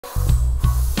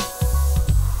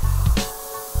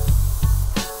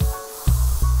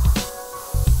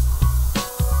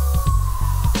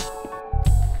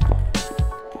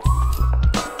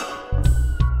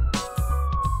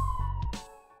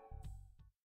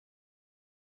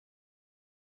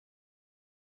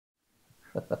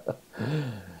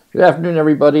Good afternoon,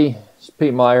 everybody. It's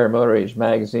Pete Meyer, Motor Age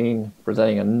Magazine,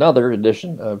 presenting another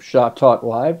edition of Shop Talk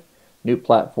Live, new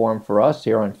platform for us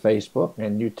here on Facebook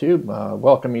and YouTube.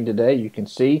 Welcoming today, you can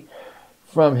see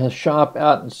from his shop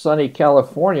out in sunny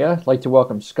California. I'd like to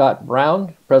welcome Scott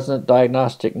Brown, President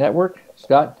Diagnostic Network.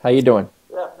 Scott, how you doing?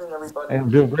 Good afternoon, everybody. Hey, I'm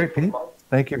doing great, Pete.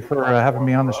 Thank you for having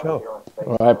me on the show.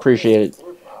 Well, I appreciate it.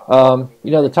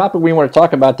 The topic we want to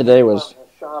talk about today was,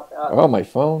 oh, my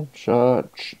phone,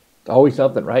 always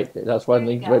something, right? That's why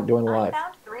I'm doing live.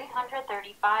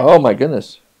 Oh, my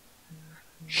goodness.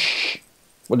 Shh.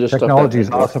 We'll just Technology is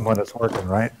awesome when it's working,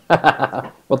 right?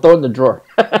 We'll throw it in the drawer.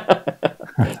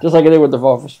 Just like I did with the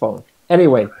office phone.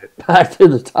 Anyway, back to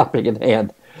the topic at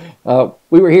hand.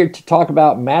 We were here to talk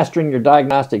about mastering your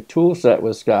diagnostic tool set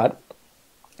with Scott.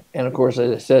 And of course,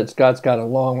 as I said, Scott's got a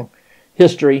long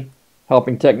history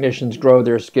helping technicians grow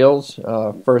their skills.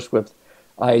 First with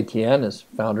IATN as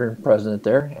founder and president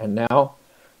there, and now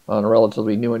on a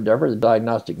relatively new endeavor, the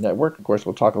Diagnostic Network. Of course,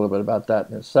 we'll talk a little bit about that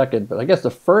in a second. But I guess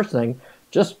the first thing,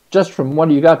 just from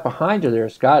what you got behind you there,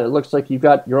 Scott, it looks like you've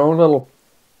got your own little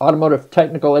automotive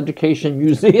technical education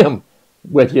museum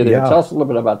with you there. Yeah. Tell us a little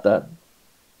bit about that.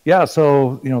 Yeah,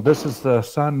 so, this is the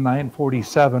Sun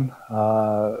 947.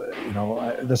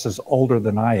 This is older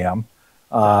than I am.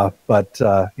 But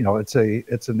it's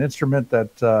an instrument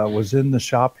that was in the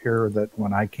shop here that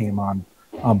when I came on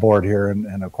board here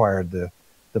and acquired the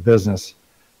business.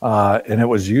 And it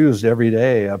was used every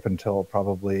day up until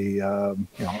probably,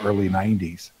 early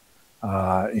 90s.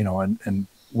 And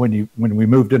when we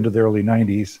moved into the early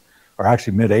 90s, or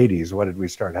actually mid 80s, what did we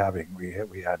start having?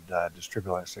 We had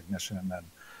distributed ignition,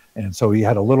 and so we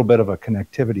had a little bit of a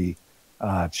connectivity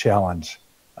challenge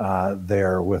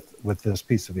there with this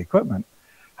piece of equipment.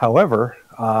 However,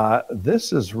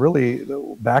 this is really,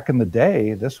 back in the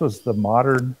day, this was the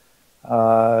modern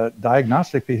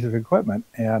diagnostic piece of equipment,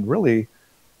 and really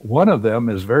one of them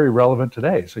is very relevant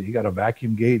today. So you got a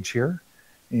vacuum gauge here,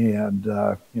 and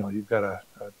you've got a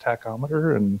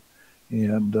tachometer,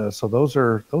 and so those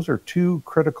are two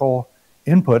critical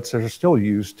inputs that are still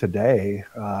used today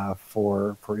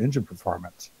for engine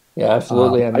performance. Yeah,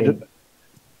 absolutely.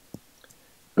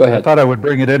 Go ahead. I thought I would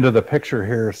bring it into the picture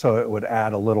here so it would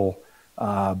add a little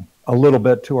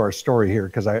bit to our story here,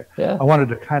 because I wanted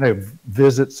to kind of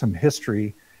visit some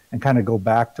history and kind of go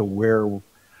back to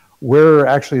where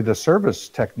actually the service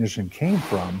technician came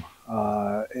from,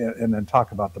 and then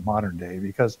talk about the modern day,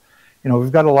 because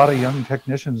we've got a lot of young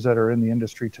technicians that are in the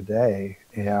industry today,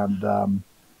 and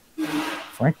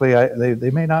frankly,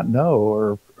 they may not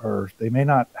know or they may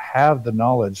not have the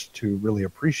knowledge to really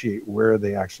appreciate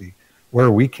where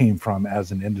we came from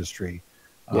as an industry,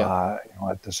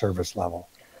 at the service level.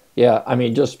 Yeah,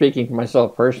 just speaking for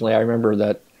myself personally, I remember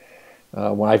that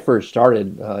when I first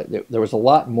started, there was a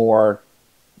lot more,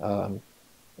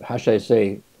 how should I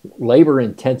say,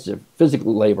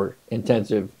 physical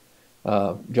labor-intensive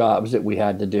jobs that we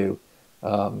had to do.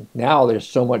 Now there's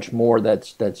so much more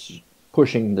that's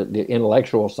pushing the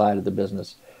intellectual side of the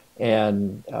business.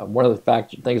 And one of the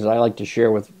things that I like to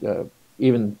share with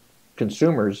even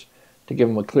consumers to give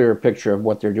them a clearer picture of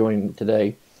what they're doing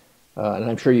today. And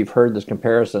I'm sure you've heard this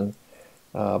comparison,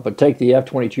 but take the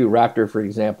F-22 Raptor, for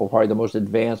example, probably the most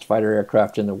advanced fighter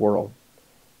aircraft in the world.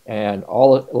 And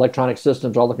all the electronic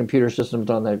systems, all the computer systems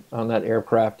on that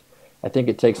aircraft, I think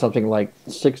it takes something like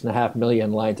 6.5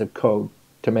 million lines of code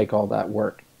to make all that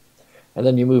work. And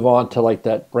then you move on to like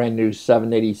that brand new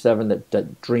 787,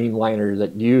 that Dreamliner,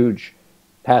 that huge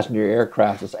passenger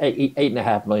aircraft. It's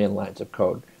 8.5 million lines of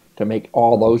code to make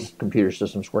all those computer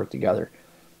systems work together.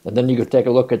 And then you could take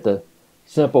a look at the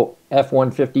simple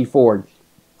F-150 Ford,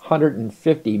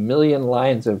 150 million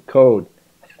lines of code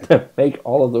to make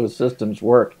all of those systems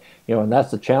work. And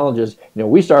that's the challenges.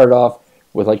 We started off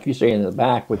with, like you say in the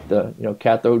back, with the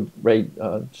cathode ray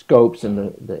scopes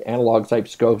and the analog type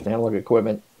scopes and analog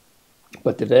equipment.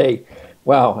 But today,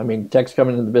 wow, tech's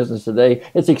coming into the business today.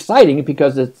 It's exciting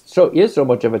because it is so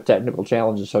much of a technical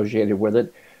challenge associated with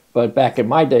it. But back in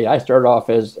my day, I started off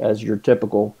as your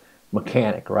typical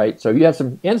mechanic, right? So you have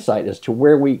some insight as to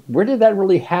where did that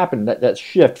really happen, that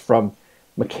shift from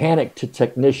mechanic to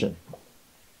technician?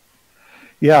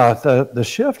 Yeah, the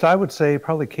shift, I would say,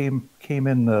 probably came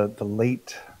in the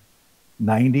late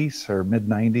 90s or mid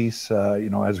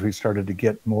 90s, as we started to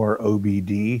get more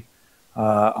OBD,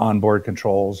 onboard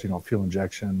controls, fuel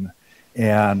injection,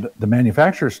 and the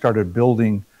manufacturers started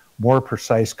building more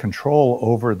precise control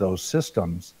over those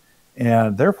systems,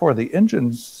 and therefore the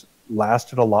engines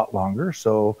lasted a lot longer.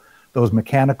 So those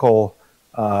mechanical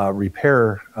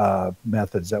repair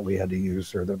methods that we had to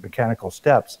use, or the mechanical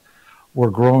steps,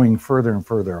 were growing further and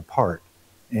further apart.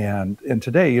 And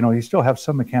today, you still have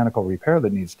some mechanical repair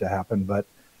that needs to happen, but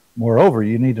moreover,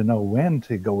 you need to know when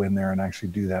to go in there and actually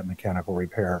do that mechanical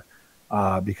repair,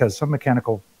 because some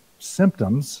mechanical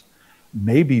symptoms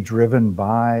may be driven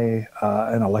by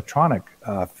an electronic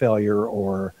failure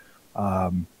or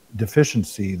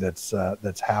deficiency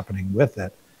that's happening with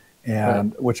it,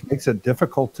 and Right. which makes it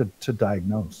difficult to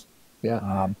diagnose.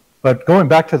 Yeah. But going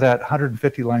back to that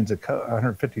 150 lines of code,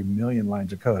 150 million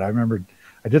lines of code, I remember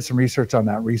I did some research on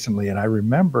that recently, and I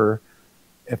remember,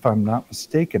 if I'm not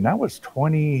mistaken, that was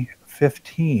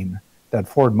 2015 that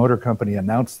Ford Motor Company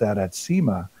announced that at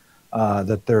SEMA,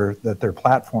 that their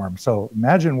platform. So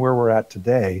imagine where we're at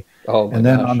today, Oh my and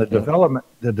then on gosh. Yeah.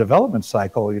 the development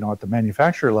cycle, at the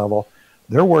manufacturer level,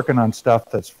 they're working on stuff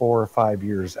that's 4 or 5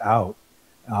 years out.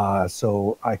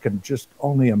 So I can just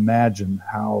only imagine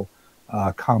how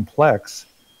complex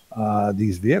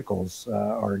these vehicles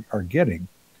are getting,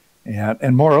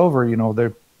 and moreover,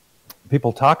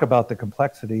 people talk about the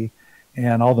complexity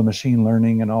and all the machine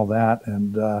learning and all that,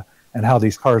 and how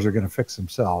these cars are going to fix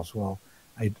themselves. Well,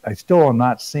 I still am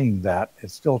not seeing that.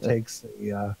 It still takes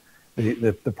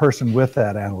the person with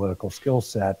that analytical skill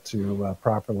set to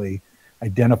properly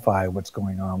identify what's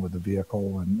going on with the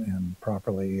vehicle and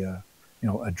properly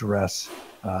address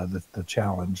the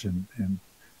challenge and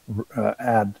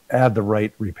add the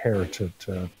right repair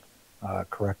to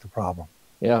correct the problem.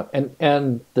 Yeah,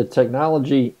 and the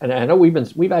technology, and I know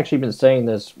we've actually been saying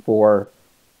this for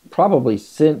probably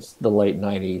since the late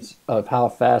 '90s of how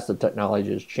fast the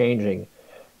technology is changing.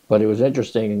 But it was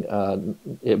interesting.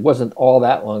 It wasn't all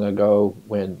that long ago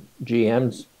when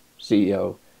GM's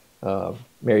CEO,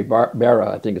 Mary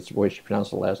Barra, I think it's the way she pronounced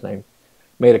the last name,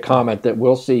 made a comment that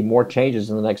we'll see more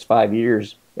changes in the next 5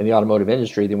 years in the automotive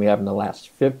industry than we have in the last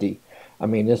 50. I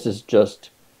mean, this is just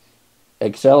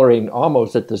accelerating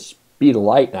almost at the speed of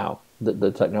light now,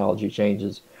 the technology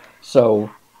changes. So,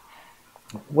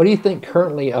 what do you think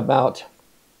currently about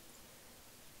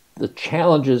the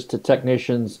challenges to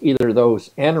technicians, either those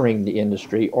entering the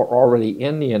industry or already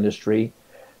in the industry,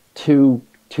 to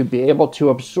be able to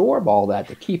absorb all that,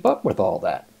 to keep up with all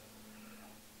that?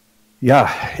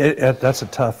 Yeah, that's a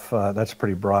tough, that's a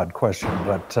pretty broad question,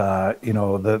 but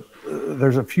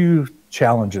there's a few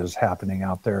challenges happening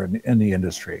out there in the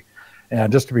industry,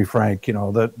 and just to be frank,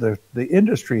 the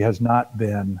industry has not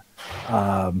been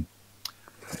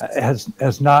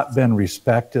has not been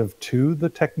respective to the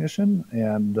technician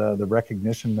and the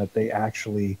recognition that they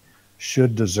actually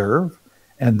should deserve,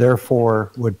 and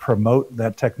therefore would promote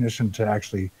that technician to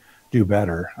actually do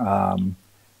better.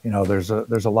 There's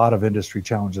a lot of industry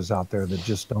challenges out there that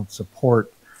just don't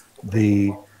support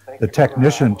the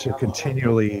technician to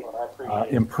continually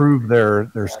improve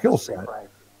their skill set.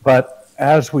 But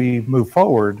as we move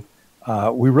forward,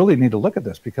 we really need to look at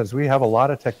this, because we have a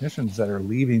lot of technicians that are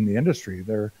leaving the industry.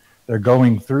 They're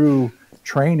going through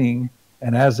training,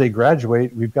 and as they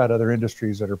graduate, we've got other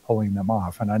industries that are pulling them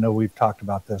off. And I know we've talked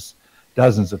about this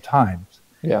dozens of times.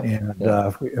 Yeah. And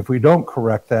Yeah. if we don't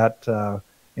correct that,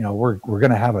 we're going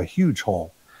to have a huge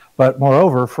hole. But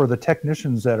moreover, for the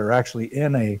technicians that are actually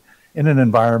in an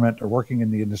environment or working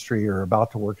in the industry or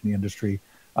about to work in the industry,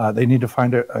 they need to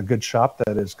find a good shop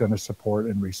that is going to support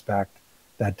and respect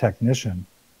that technician,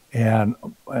 and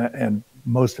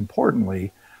most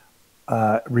importantly,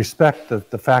 respect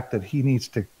the fact that he needs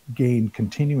to gain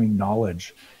continuing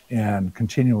knowledge and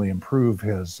continually improve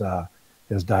his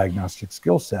diagnostic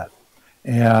skill set.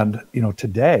 And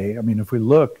today, I mean, if we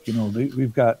look,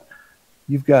 you've got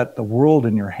the world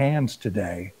in your hands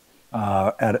today,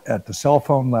 at the cell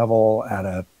phone level, at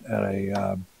an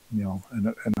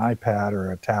iPad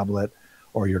or a tablet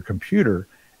or your computer,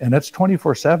 and that's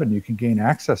 24/7. You can gain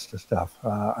access to stuff.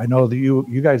 I know that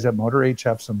you guys at Motor H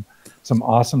have some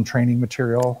awesome training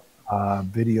material,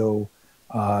 video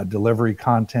delivery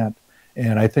content,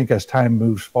 and I think as time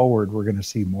moves forward, we're going to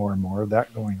see more and more of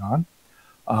that going on.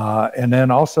 And then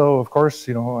also, of course,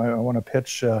 I want to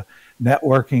pitch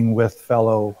networking with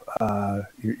fellow,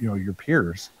 your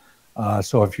peers.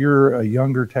 So if you're a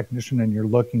younger technician and you're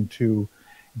looking to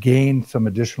gain some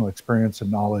additional experience and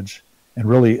knowledge and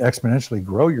really exponentially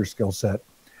grow your skill set,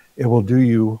 it will do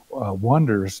you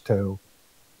wonders to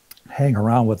hang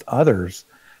around with others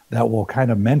that will kind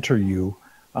of mentor you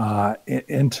up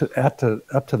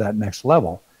to that next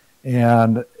level.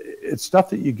 And it's stuff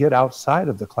that you get outside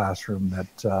of the classroom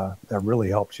that really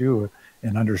helps you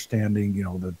in understanding,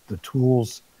 the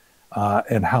tools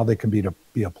and how they can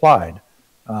be applied.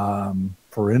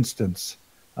 For instance,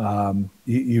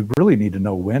 you really need to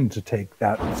know when to take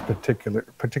that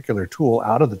particular tool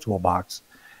out of the toolbox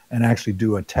and actually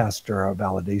do a test or a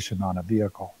validation on a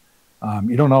vehicle.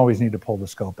 You don't always need to pull the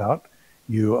scope out.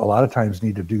 you a lot of times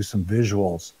need to do some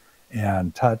visuals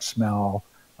and touch, smell,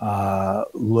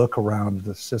 look around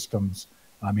the systems.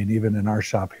 I mean, even in our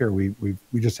shop here, we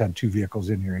just had 2 vehicles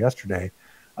in here yesterday,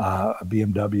 a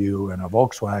BMW and a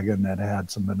Volkswagen that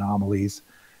had some anomalies,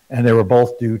 and they were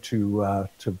both due to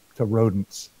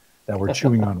rodents that were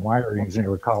chewing on wirings, and they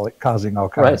were causing all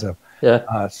kinds of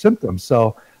symptoms.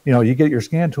 So, you know, you get your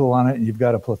scan tool on it and you've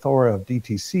got a plethora of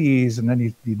DTCs, and then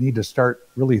you need to start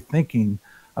really thinking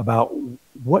about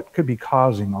what could be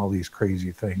causing all these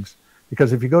crazy things.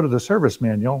 Because if you go to the service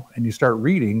manual and you start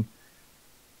reading,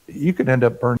 you could end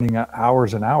up burning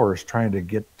hours and hours trying to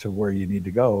get to where you need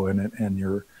to go. And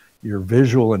your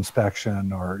visual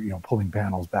inspection, or, you know, pulling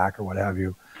panels back or what have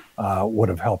you, would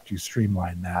have helped you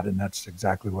streamline that. And that's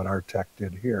exactly what our tech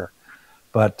did here.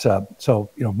 But so,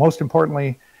 you know, most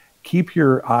importantly, keep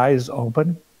your eyes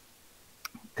open,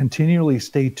 continually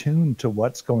stay tuned to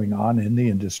what's going on in the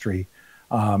industry.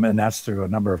 And that's through a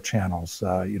number of channels,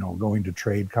 you know, going to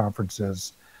trade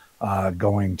conferences,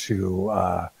 going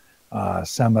to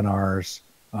seminars,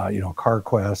 you know,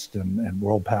 CarQuest and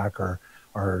WorldPack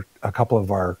are a couple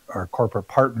of our corporate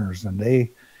partners, and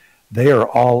they are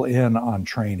all in on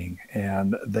training,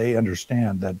 and they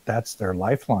understand that that's their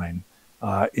lifeline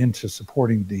into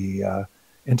supporting their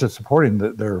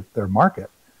market,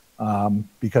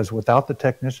 because without the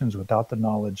technicians, without the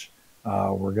knowledge,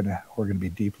 we're gonna be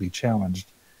deeply challenged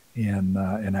in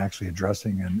actually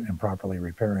addressing and properly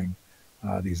repairing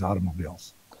these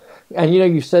automobiles. And you know,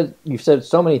 you said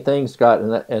so many things, Scott,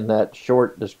 in that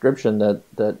short description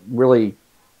that really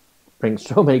brings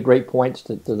so many great points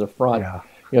to the front. Yeah.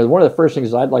 You know, one of the first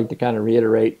things I'd like to kind of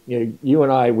reiterate, you know, you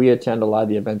and we attend a lot of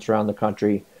the events around the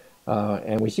country,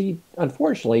 and we see,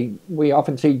 unfortunately, we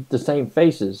often see the same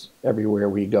faces everywhere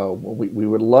we go. We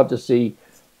would love to see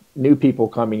new people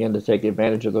coming in to take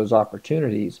advantage of those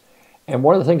opportunities. And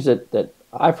one of the things that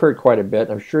I've heard quite a bit,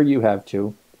 I'm sure you have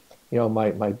too, you know,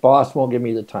 my boss won't give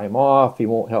me the time off, he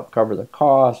won't help cover the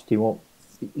cost, he won't,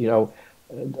 you know,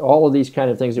 all of these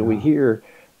kind of things that we hear,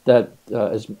 that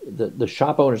the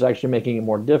shop owner is actually making it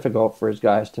more difficult for his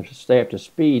guys to stay up to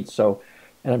speed. So,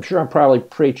 and I'm sure I'm probably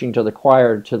preaching to the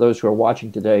choir to those who are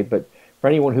watching today, but for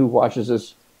anyone who watches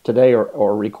this today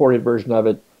or a recorded version of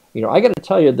it, you know, I got to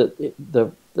tell you that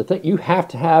the thing, you have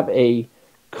to have a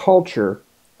culture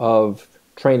of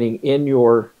training in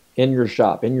your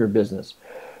shop, in your business.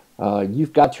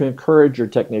 You've got to encourage your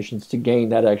technicians to gain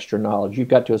that extra knowledge. You've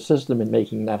got to assist them in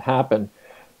making that happen.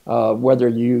 Whether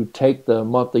you take the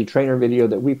monthly trainer video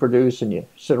that we produce and you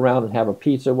sit around and have a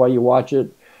pizza while you watch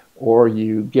it, or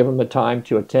you give them the time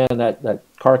to attend that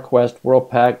CarQuest,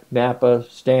 WorldPack, Napa,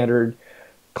 Standard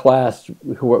class,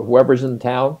 whoever's in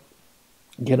town,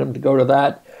 get them to go to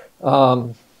that.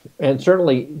 And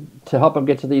certainly to help them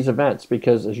get to these events,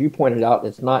 because as you pointed out,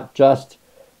 it's not just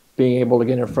being able to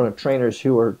get in front of trainers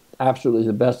who are absolutely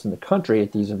the best in the country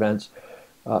at these events.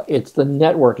 It's the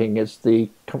networking, it's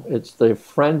the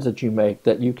friends that you make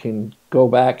that you can go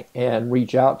back and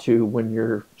reach out to when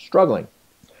you're struggling.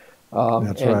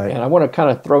 That's right. And I want to kind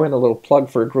of throw in a little plug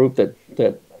for a group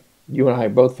that you and I are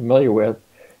both familiar with.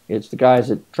 It's the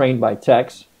guys at Trained by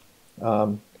Techs.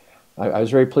 I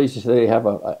was very pleased to say they have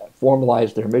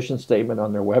formalized their mission statement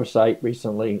on their website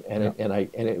recently, and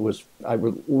I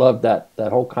love that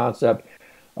whole concept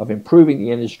of improving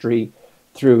the industry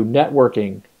through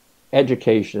networking,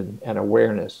 education, and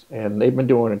awareness. And they've been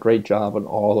doing a great job on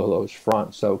all of those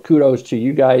fronts. So kudos to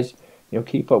you guys. You know,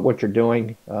 keep up what you're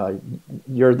doing.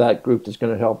 You're that group that's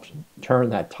going to help turn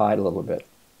that tide a little bit.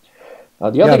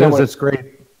 The other thing it's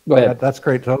great. Go ahead. That's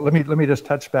great. So let me just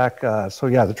touch back. So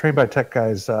yeah, the Trained by Tech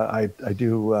guys, I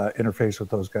do interface with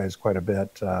those guys quite a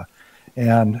bit,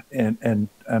 and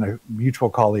a mutual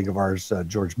colleague of ours,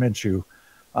 George Minshew.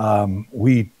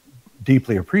 We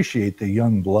deeply appreciate the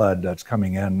young blood that's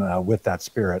coming in with that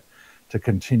spirit to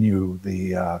continue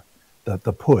the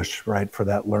push, right, for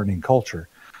that learning culture.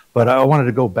 But I wanted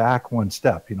to go back one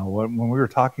step. You know, when we were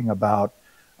talking about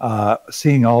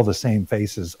seeing all the same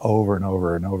faces over and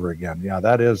over and over again, yeah,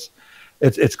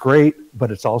 it's great,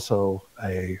 but it's also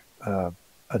a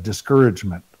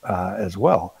discouragement as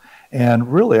well.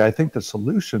 And really, I think the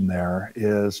solution there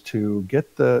is to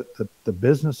get the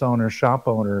business owners, shop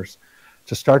owners,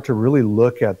 to start to really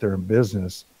look at their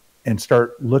business and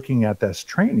start looking at this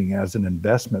training as an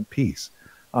investment piece.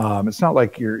 It's not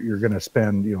like you're going to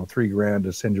spend, you know, $3,000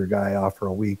 to send your guy off for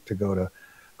a week to go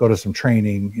to some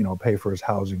training, you know, pay for his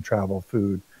housing, travel,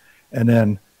 food, and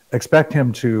then expect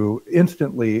him to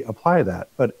instantly apply that.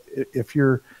 But if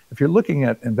you're looking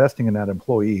at investing in that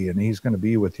employee and he's going to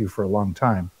be with you for a long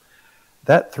time,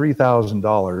 that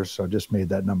 $3,000, so I just made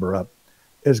that number up,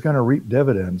 is going to reap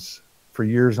dividends for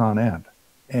years on end.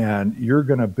 And you're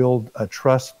going to build a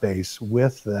trust base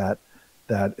with that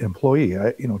employee.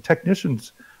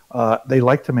 Technicians, they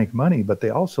like to make money, but they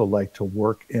also like to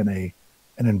work in an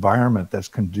environment that's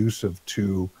conducive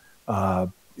to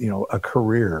a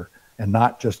career and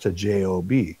not just a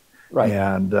job. Right.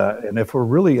 And if we're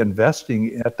really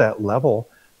investing at that level,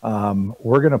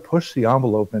 we're going to push the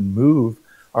envelope and move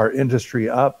our industry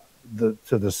up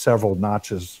to the several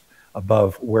notches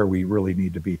above where we really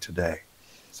need to be today.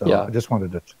 So Yeah. I just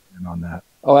wanted to chime in on that.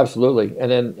 Oh, absolutely.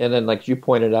 And then like you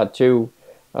pointed out too,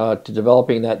 to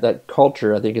developing that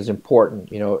culture, I think is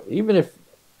important. Even if,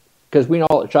 because we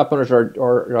know shop owners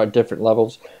are at different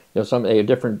levels. Some they have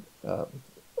different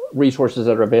resources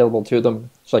that are available to them.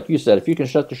 It's like you said, if you can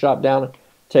shut the shop down,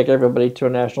 take everybody to a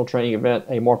national training event,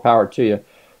 more power to you.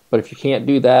 But if you can't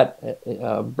do that,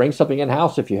 bring something in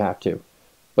house if you have to,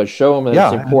 but show them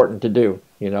that it's important to do.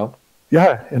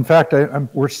 Yeah, in fact,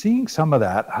 we're seeing some of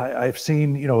that. I've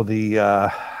seen,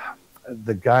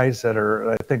 the guys that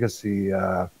are, I think it's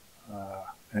the,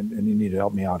 and you need to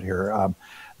help me out here.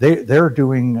 They're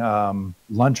doing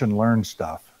lunch and learn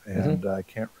stuff, and I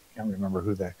can't remember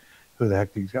who the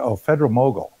heck these guys. Oh, Federal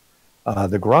Mogul,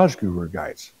 the Garage Guru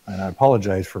guys, and I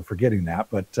apologize for forgetting that,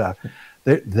 but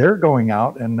they're going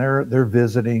out and they're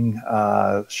visiting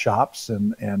shops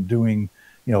and doing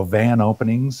van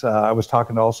openings. I was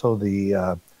talking to also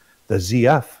the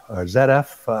ZF or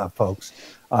ZF folks.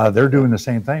 They're doing the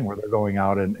same thing where they're going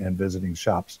out and visiting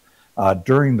shops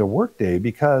during the workday,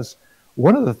 because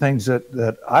one of the things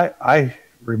that I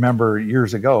remember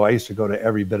years ago, I used to go to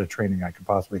every bit of training I could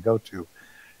possibly go to.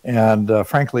 And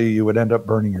frankly, you would end up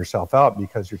burning yourself out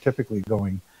because you're typically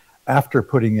going after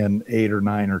putting in 8 or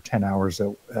 9 or 10 hours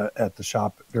at the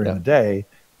shop during the day.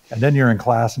 And then you're in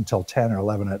class until 10 or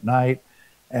 11 at night,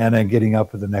 and then getting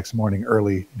up the next morning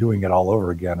early, doing it all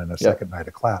over again in a second night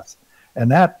of class.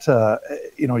 And that,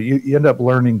 you end up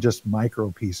learning just micro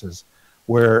pieces,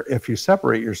 where if you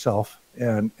separate yourself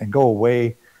and go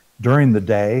away during the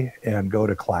day and go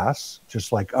to class,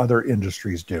 just like other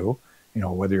industries do,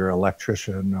 whether you're an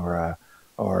electrician or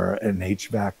an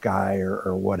HVAC guy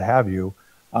or what have you,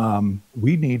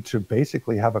 we need to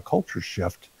basically have a culture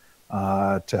shift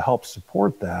to help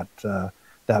support that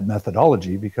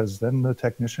methodology, because then the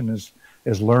technician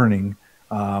is learning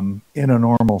in a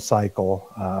normal cycle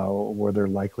where they're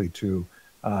likely to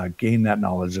gain that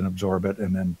knowledge and absorb it,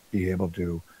 and then be able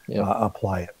to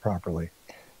apply it properly.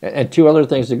 And two other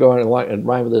things to go in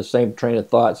line with the same train of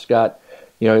thought, Scott.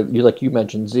 Like you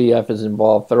mentioned, ZF is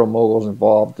involved, Federal Mogul's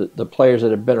involved. The players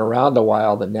that have been around a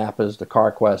while, the Napas, the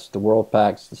CarQuest, the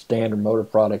WorldPacks, the Standard Motor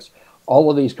Products, all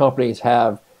of these companies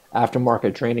have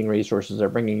aftermarket training resources they're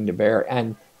bringing to bear,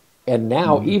 and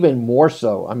now even more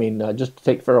so. I mean, just to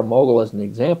take Federal Mogul as an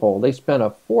example, they spent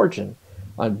a fortune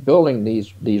on building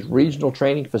these regional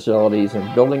training facilities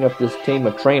and building up this team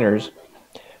of trainers,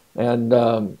 and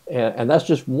that's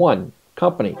just one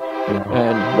company.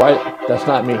 And why? That's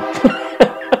not me.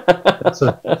 That's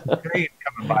a train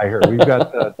coming by here. We've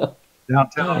got the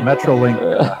downtown Metrolink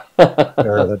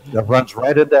there that runs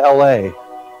right into LA.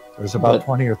 There's about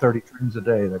 20 or 30 trains a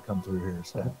day that come through here.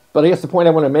 So. But I guess the point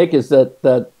I want to make is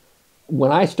that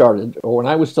when I started, or when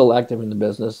I was still active in the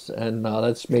business, and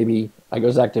that's maybe, I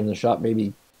was active in the shop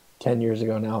maybe 10 years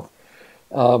ago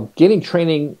now, getting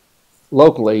training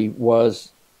locally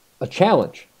was a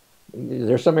challenge.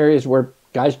 There's some areas where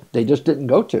guys, they just didn't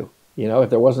go to, if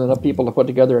there wasn't enough people to put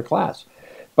together a class.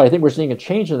 But I think we're seeing a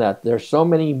change in that. There's so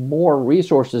many more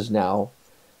resources now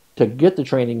to get the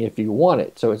training if you want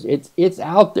it. So it's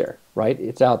out there, right?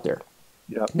 It's out there.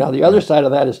 Yep. Now, the other side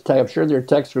of that is, I'm sure there are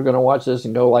techs who are going to watch this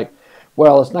and go like,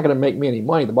 well, it's not going to make me any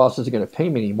money. The boss isn't going to pay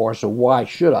me anymore, so why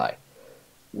should I?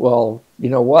 Well, you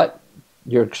know what?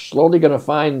 You're slowly going to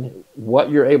find what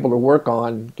you're able to work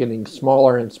on getting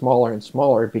smaller and smaller and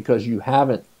smaller, because you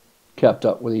haven't kept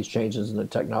up with these changes in the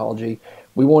technology.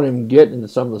 We won't even get into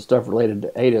some of the stuff related to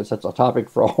ADAS. That's a topic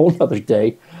for a whole other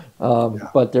day.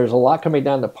 But there's a lot coming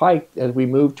down the pike as we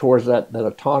move towards that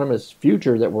autonomous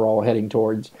future that we're all heading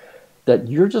towards, that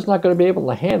you're just not going to be able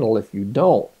to handle if you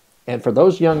don't. And for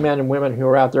those young men and women who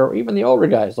are out there, or even the older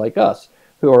guys like us,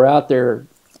 who are out there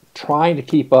trying to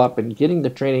keep up and getting the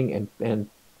training and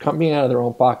coming out of their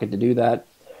own pocket to do that,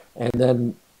 and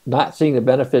then not seeing the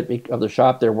benefit of the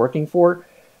shop they're working for,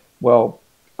 well,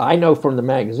 I know from the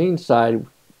magazine side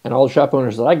and all the shop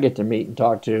owners that I get to meet and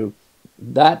talk to,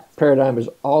 that paradigm is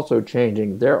also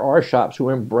changing. There are shops who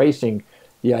are embracing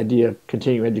the idea of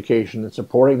continuing education and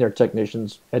supporting their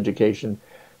technicians' education.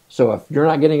 So if you're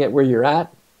not getting it where you're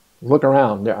at, look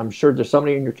around. I'm sure there's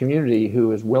somebody in your community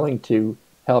who is willing to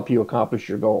help you accomplish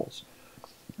your goals.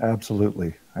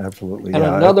 Absolutely, absolutely. And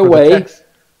Yeah, for the techs.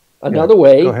 Yeah, another go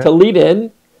way to ahead. lead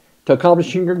in to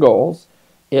accomplishing your goals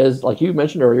is, like you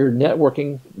mentioned earlier,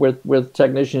 networking with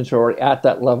technicians who are at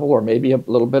that level or maybe a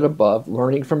little bit above,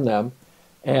 learning from them.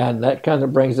 And that kind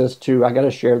of brings us to, I got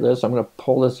to share this. I'm going to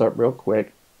pull this up real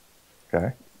quick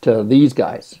Okay. to these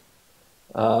guys.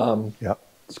 Yep.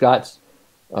 Scott's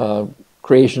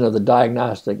creation of the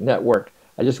Diagnostic Network.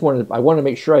 I wanted to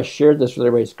make sure I shared this with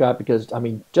everybody, Scott, because I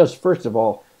mean, just first of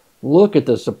all, look at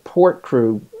the support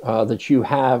crew that you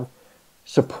have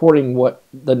supporting what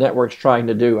the network's trying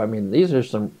to do. I mean, these are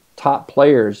some top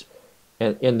players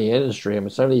in the industry. I mean,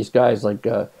 some of these guys like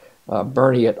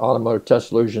Bernie at Automotive Test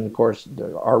Solution, of course,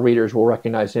 our readers will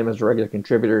recognize him as a regular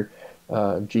contributor.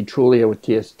 G. Trulia with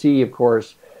TST, of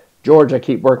course. George, I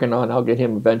keep working on. I'll get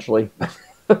him eventually.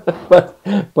 but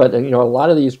you know, a lot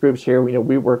of these groups here, you know,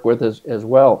 we work with as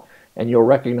well, and you'll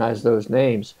recognize those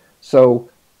names. So,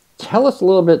 tell us a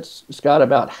little bit, Scott,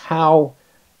 about how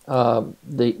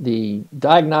the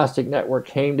Diagnostic Network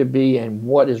came to be and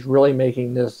what is really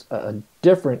making this a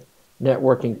different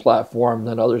networking platform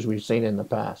than others we've seen in the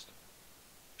past.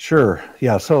 Sure.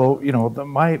 Yeah. So, you know,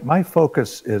 my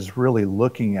focus is really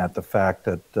looking at the fact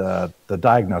that the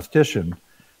diagnostician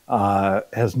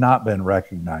has not been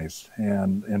recognized,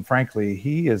 and frankly,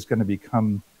 he is going to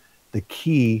become the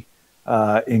key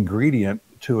ingredient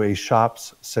to a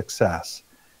shop's success.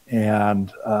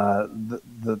 And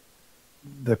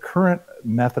the current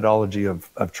methodology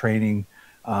of training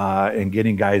and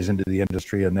getting guys into the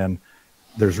industry, and then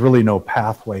there's really no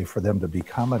pathway for them to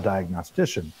become a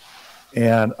diagnostician.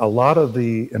 And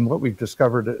what we've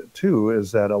discovered too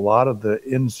is that a lot of the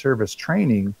in-service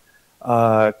training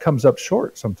comes up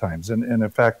short sometimes. And in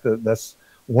fact, that's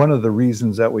one of the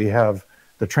reasons that we have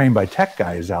the Train by Tech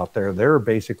guys out there. They're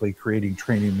basically creating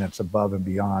training that's above and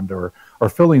beyond, or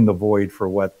filling the void for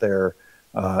what they're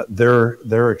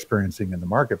experiencing in the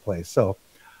marketplace. So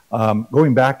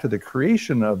going back to the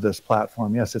creation of this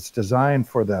platform, yes, it's designed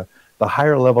for the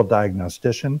higher level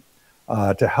diagnostician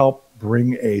to help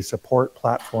bring a support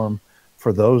platform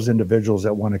for those individuals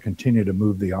that want to continue to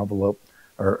move the envelope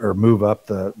or move up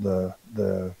the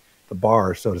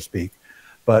bar, so to speak.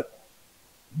 But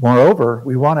moreover,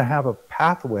 we want to have a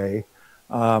pathway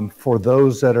for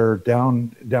those that are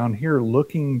down here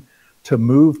looking to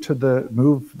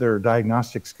move their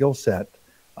diagnostic skill set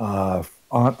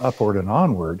upward and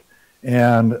onward.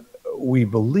 And we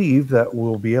believe that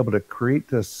we'll be able to create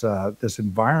this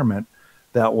environment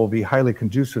that will be highly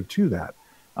conducive to that.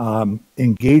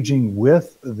 Engaging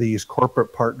with these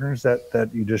corporate partners that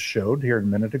you just showed here a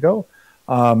minute ago,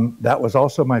 that was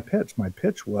also my pitch. My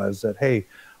pitch was that, hey,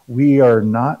 we are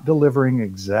not delivering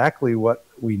exactly what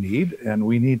we need, and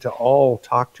we need to all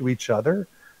talk to each other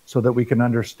so that we can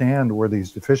understand where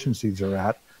these deficiencies are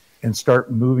at and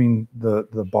start moving the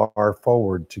bar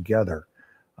forward together.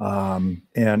 And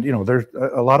you know, there's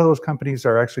a lot of those companies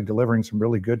are actually delivering some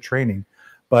really good training,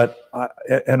 but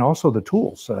and also the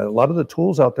tools. A lot of the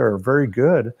tools out there are very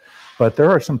good, but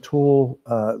there are some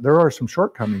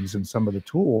shortcomings in some of the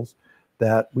tools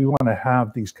that we want to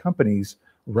have these companies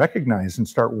recognize and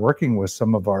start working with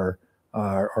some of our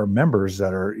members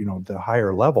that are, you know, the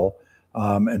higher level,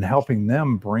 and helping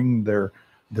them bring their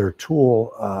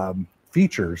tool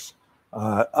features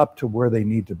up to where they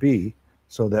need to be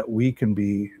so that we can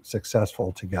be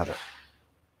successful together.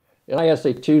 And I got to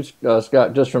say too,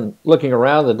 Scott, just from looking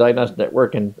around the Diagnostic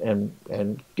Network and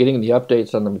getting the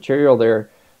updates on the material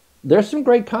there's some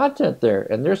great content there,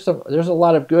 and there's a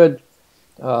lot of good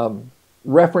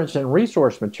reference and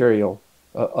resource material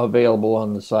available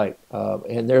on the site.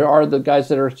 And there are the guys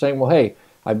that are saying, well, hey,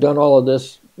 I've done all of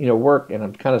this, you know, work, and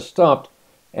I'm kind of stumped.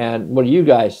 And what do you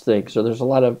guys think? So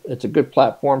it's a good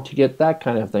platform to get that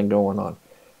kind of thing going on.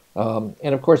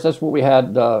 And of course, that's what we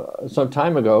had some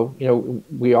time ago. You know,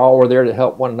 we all were there to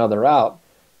help one another out.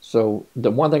 So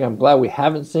the one thing I'm glad we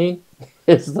haven't seen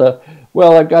is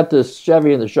well, I've got this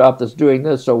Chevy in the shop that's doing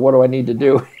this, so what do I need to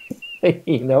do?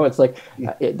 You know, it's like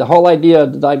the whole idea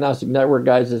of the Diagnostic Network,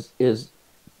 guys, is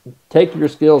take your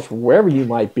skills from wherever you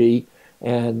might be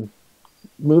and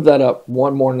move that up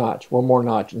one more notch.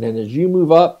 And then as you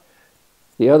move up,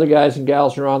 the other guys and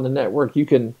gals who are on the network, you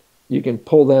can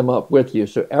pull them up with you.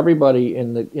 So everybody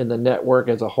in the network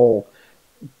as a whole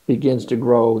begins to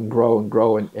grow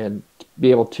and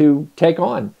be able to take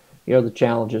on, you know, the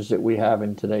challenges that we have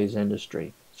in today's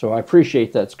industry. So I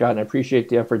appreciate that, Scott, and I appreciate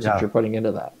the efforts that you're putting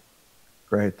into that.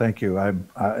 Great, thank you. I'm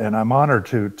honored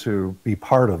to be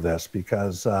part of this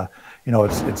because you know,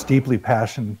 it's deeply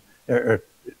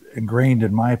ingrained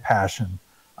in my passion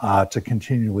to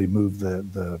continually move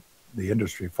the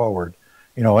industry forward.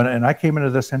 you know, and I came into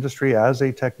this industry as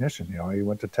a technician. You know, I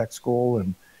went to tech school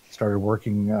and started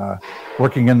working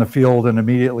in the field, and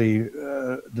immediately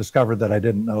discovered that I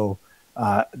didn't know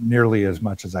nearly as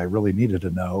much as I really needed to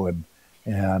know, and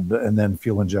then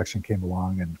fuel injection came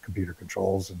along and computer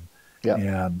controls,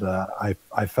 and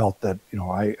I felt that, you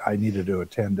know, I needed to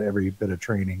attend every bit of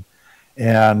training,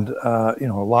 and you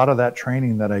know, a lot of that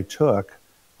training that I took,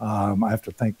 I have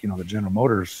to thank, you know, the General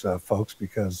Motors folks,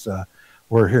 because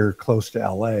we're here close to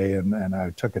LA, and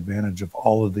I took advantage of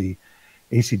all of the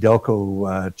AC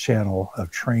Delco channel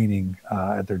of training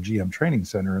at their GM training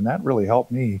center, and that really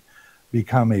helped me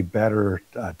become a better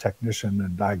technician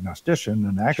and diagnostician,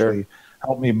 and actually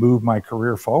helped me move my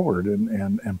career forward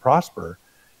and prosper.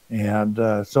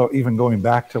 And so even going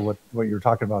back to what you were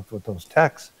talking about with those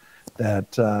techs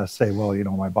that say, well, you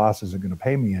know, my boss isn't going to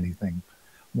pay me anything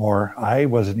more, I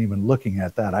wasn't even looking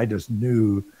at that. I just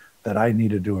knew that I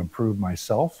needed to improve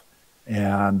myself,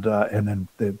 and then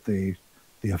the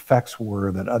effects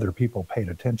were that other people paid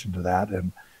attention to that,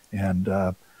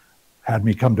 and had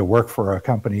me come to work for a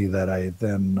company that I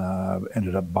then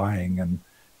ended up buying,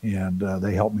 and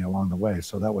they helped me along the way.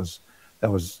 So that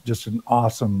was just an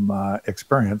awesome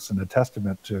experience, and a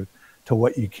testament to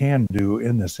what you can do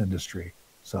in this industry.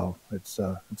 So it's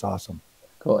awesome.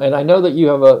 Cool. And I know that you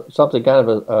have something kind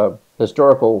of a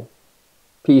historical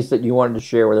piece that you wanted to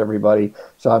share with everybody.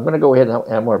 So I'm going to go ahead and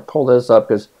I'm going to pull this up,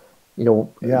 because, you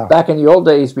know, back in the old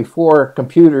days before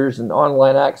computers and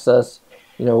online access,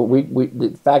 you know,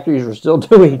 the factories were still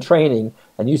doing training,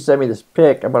 and you sent me this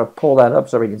pic. I'm going to pull that up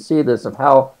so we can see this, of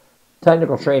how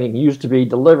technical training used to be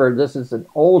delivered. This is an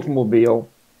Oldsmobile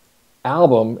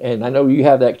album, and I know you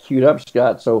have that queued up,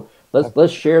 Scott. So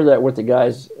let's share that with the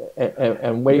guys,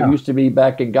 and what it used to be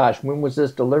back in, gosh, when was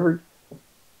this delivered?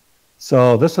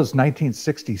 So this is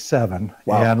 1967.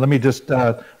 Wow. And let me just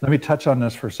let me touch on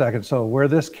this for a second. So where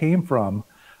this came from,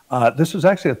 this was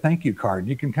actually a thank you card.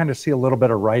 You can kind of see a little bit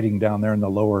of writing down there in the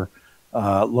lower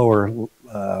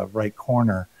right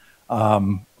corner.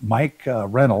 Mike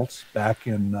Reynolds, back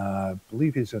in I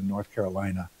believe he's in North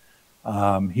Carolina.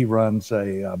 He runs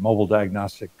a mobile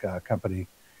diagnostic company,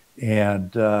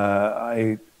 and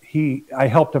I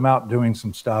helped him out doing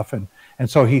some stuff, and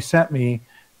so he sent me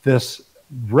this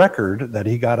record that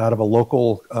he got out of a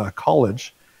local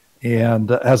college,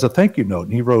 and as a thank you note,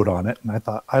 and he wrote on it. And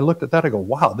I looked at that, I go,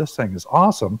 wow, this thing is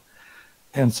awesome.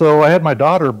 And so I had my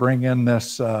daughter bring in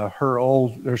this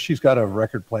she's got a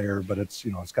record player, but it's,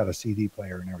 you know, it's got a CD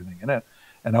player and everything in it,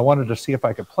 and I wanted to see if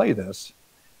I could play this.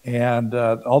 And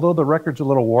although the record's a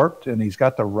little warped and he's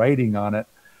got the writing on it,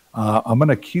 I'm going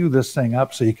to cue this thing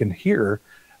up so you can hear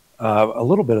a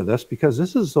little bit of this, because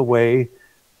this is the way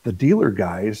the dealer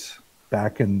guys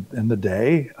back in the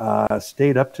day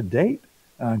stayed up to date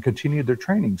and continued their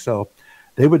training. So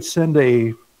they would send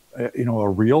a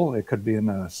reel. It could be in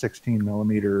a 16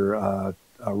 millimeter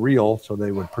reel, so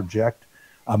they would project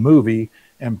a movie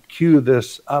and cue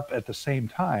this up at the same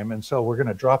time. And so we're going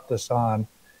to drop this on,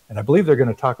 and I believe they're going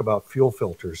to talk about fuel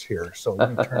filters here. So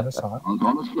let me turn this on. On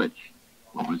the switch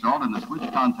will result in the switch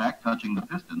contact touching the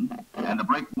piston, and the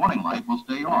brake warning light will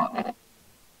stay on.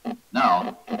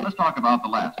 Now, let's talk about the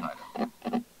last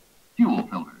item. Fuel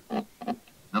filters.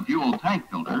 The fuel tank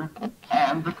filter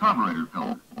and the carburetor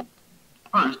filter.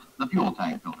 First, the fuel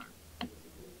tank filter.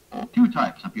 Two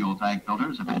types of fuel tank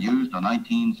filters have been used on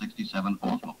 1967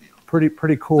 Oldsmobile.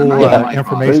 Pretty cool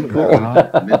information. Pretty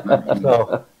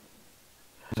cool.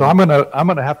 So I'm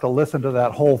gonna have to listen to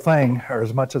that whole thing, or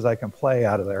as much as I can play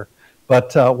out of there.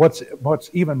 But what's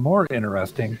even more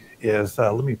interesting is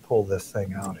let me pull this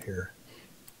thing out here.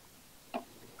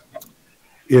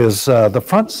 Is the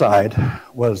front side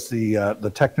was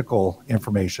the technical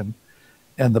information,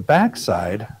 and the back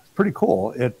side, pretty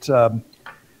cool.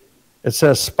 It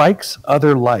says Spike's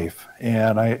Other Life,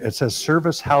 and it says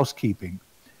Service Housekeeping,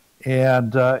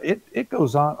 and it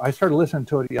goes on. I started listening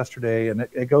to it yesterday, and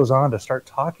it goes on to start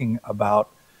talking about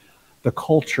the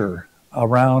culture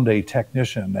around a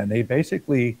technician, and they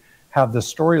basically have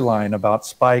this storyline about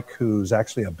Spike, who's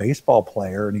actually a baseball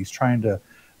player, and he's trying to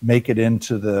make it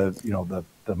into the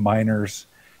minors,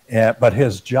 but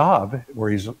his job, where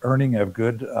he's earning a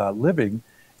good living,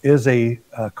 is a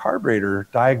carburetor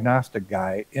diagnostic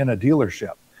guy in a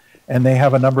dealership. And they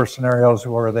have a number of scenarios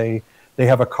where they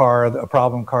have a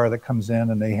problem car that comes in,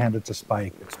 and they hand it to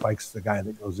Spike. And Spike's the guy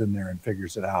that goes in there and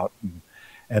figures it out.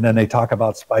 And then they talk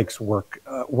about Spike's work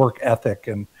ethic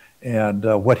and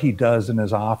what he does in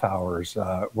his off hours,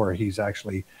 where he's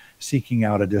actually seeking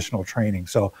out additional training.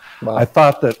 So wow. I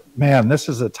thought that, man, this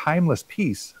is a timeless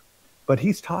piece, but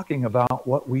he's talking about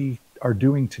what we are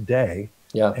doing today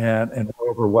Yeah. and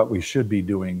over what we should be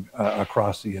doing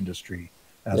across the industry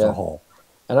as a Yeah. whole.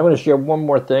 And I'm going to share one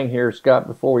more thing here, Scott,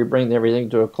 before we bring everything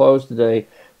to a close today.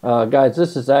 Guys,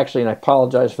 this is actually, and I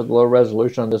apologize for the low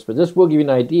resolution on this, but this will give you an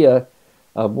idea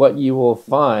of what you will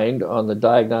find on the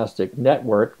Diagnostic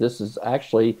Network. This is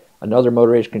actually another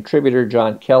Motor Age contributor,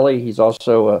 John Kelly. He's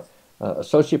also a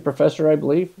associate professor, I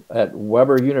believe, at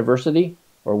Weber University,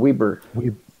 or Weber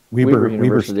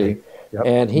University. State. Yep.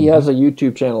 And he has a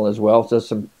YouTube channel as well. Does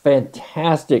some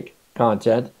fantastic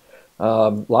content. A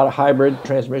lot of hybrid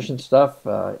transmission stuff,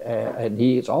 and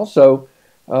he's also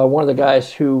one of the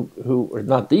guys who or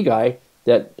not the guy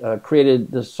that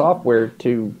created the software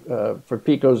for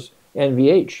Pico's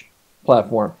NVH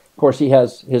platform. Of course, he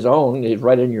has his own; it's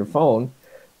right in your phone.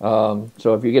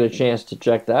 So if you get a chance to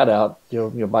check that out,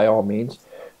 by all means.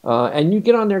 And you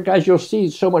get on there, guys, you'll see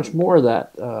so much more of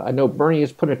that. I know Bernie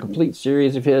has put a complete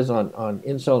series of his on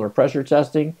in-cylinder pressure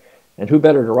testing. And who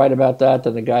better to write about that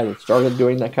than the guy that started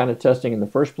doing that kind of testing in the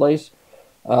first place?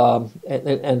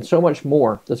 And so much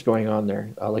more that's going on there.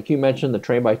 Like you mentioned, the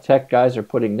Train by Tech guys are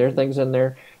putting their things in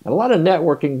there. And a lot of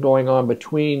networking going on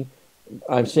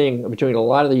I'm seeing between a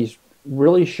lot of these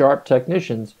really sharp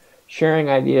technicians, sharing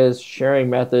ideas, sharing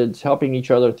methods, helping each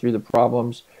other through the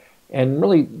problems. And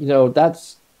really,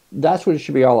 that's what it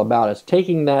should be all about, is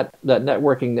taking that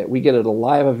networking that we get at a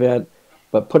live event,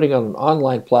 but putting on an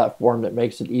online platform that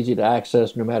makes it easy to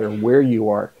access no matter where you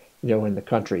are, in the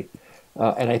country.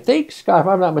 And I think, Scott, if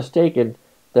I'm not mistaken,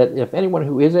 that if anyone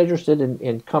who is interested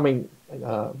in becoming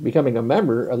a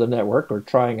member of the network or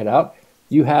trying it out,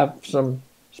 you have some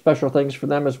special things for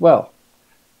them as well.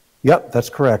 Yep, that's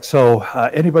correct. So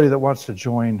anybody that wants to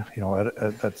join,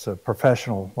 that's a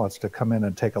professional, wants to come in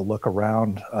and take a look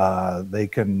around, they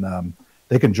can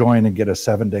join and get a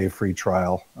 7-day free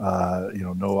trial,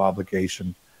 no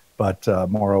obligation. But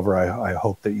moreover, I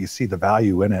hope that you see the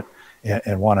value in it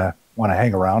and want to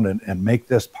hang around and make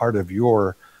this part of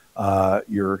your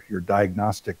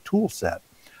diagnostic tool set.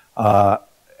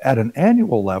 At an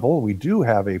annual level, we do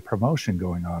have a promotion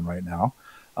going on right now.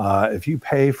 If you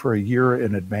pay for a year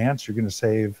in advance, you're going to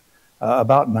save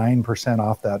about 9%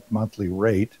 off that monthly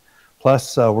rate.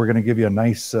 Plus, we're going to give you a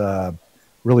nice,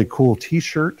 really cool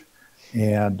T-shirt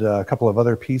and a couple of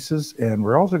other pieces. And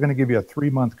we're also going to give you a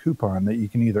 3-month coupon that you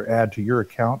can either add to your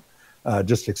account,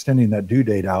 just extending that due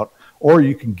date out, or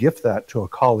you can gift that to a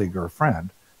colleague or a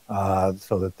friend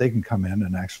so that they can come in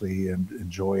and actually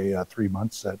enjoy 3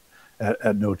 months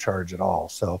at no charge at all.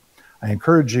 So I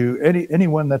encourage you,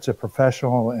 anyone that's a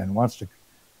professional and wants to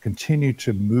continue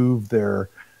to move their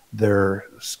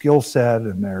skill set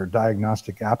and their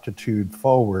diagnostic aptitude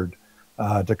forward,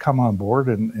 to come on board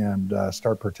and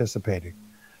start participating.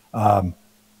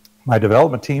 My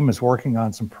development team is working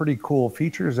on some pretty cool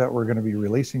features that we're going to be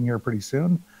releasing here pretty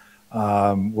soon.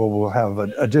 We'll have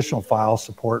additional file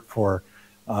support for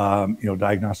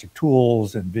diagnostic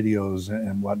tools and videos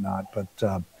and whatnot.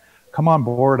 But come on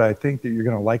board. I think that you're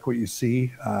going to like what you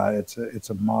see. It's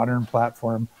a modern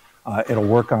platform. It'll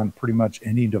work on pretty much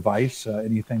any device,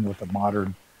 anything with a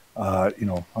modern,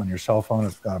 on your cell phone.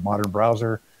 It's got a modern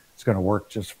browser. It's going to work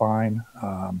just fine.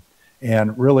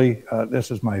 And really, this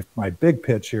is my big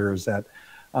pitch here, is that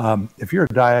if you're a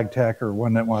diag tech or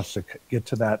one that wants to get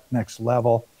to that next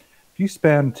level, if you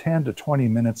spend 10 to 20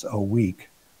 minutes a week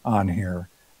on here,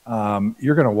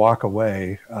 you're going to walk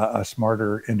away a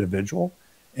smarter individual,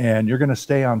 and you're going to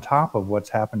stay on top of what's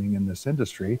happening in this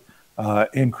industry,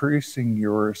 increasing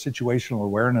your situational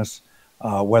awareness,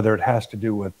 whether it has to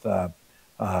do with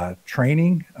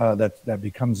training that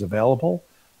becomes available,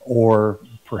 or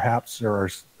perhaps there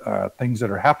are things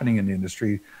that are happening in the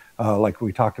industry, like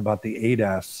we talked about the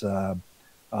ADAS,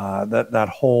 that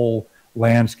whole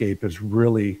landscape is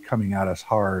really coming at us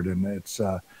hard. And it's,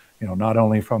 not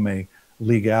only from a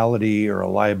legality or a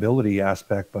liability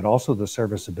aspect, but also the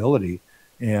serviceability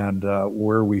and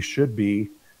where we should be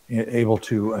able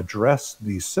to address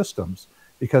these systems.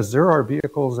 Because there are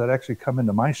vehicles that actually come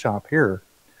into my shop here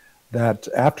that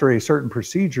after a certain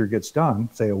procedure gets done,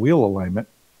 say a wheel alignment,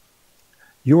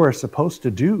 you are supposed to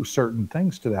do certain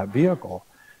things to that vehicle.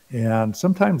 And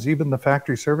sometimes even the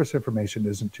factory service information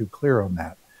isn't too clear on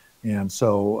that. And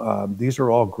so these are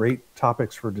all great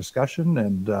topics for discussion.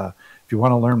 And if you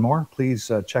want to learn more,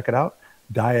 please check it out,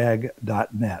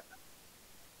 diag.net.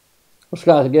 Well,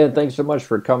 Scott, again, thanks so much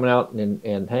for coming out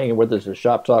and hanging with us at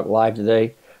Shop Talk Live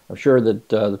today. I'm sure that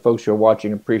the folks who are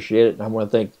watching appreciate it. And I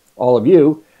want to thank all of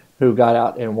you who got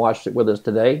out and watched it with us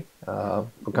today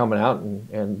for coming out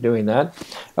and doing that.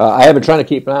 I have been trying to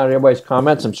keep an eye on everybody's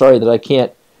comments. I'm sorry that I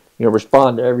can't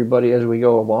respond to everybody as we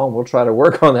go along. We'll try to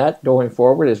work on that going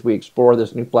forward as we explore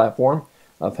this new platform.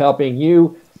 of helping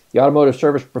you, the automotive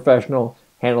service professional,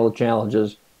 handle the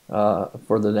challenges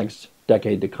for the next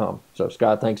decade to come. So,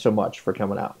 Scott, thanks so much for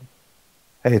coming out.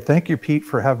 Hey, thank you, Pete,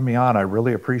 for having me on. I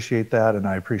really appreciate that, and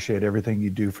I appreciate everything you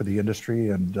do for the industry,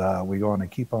 and we're going to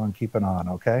keep on keeping on,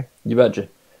 okay? You betcha.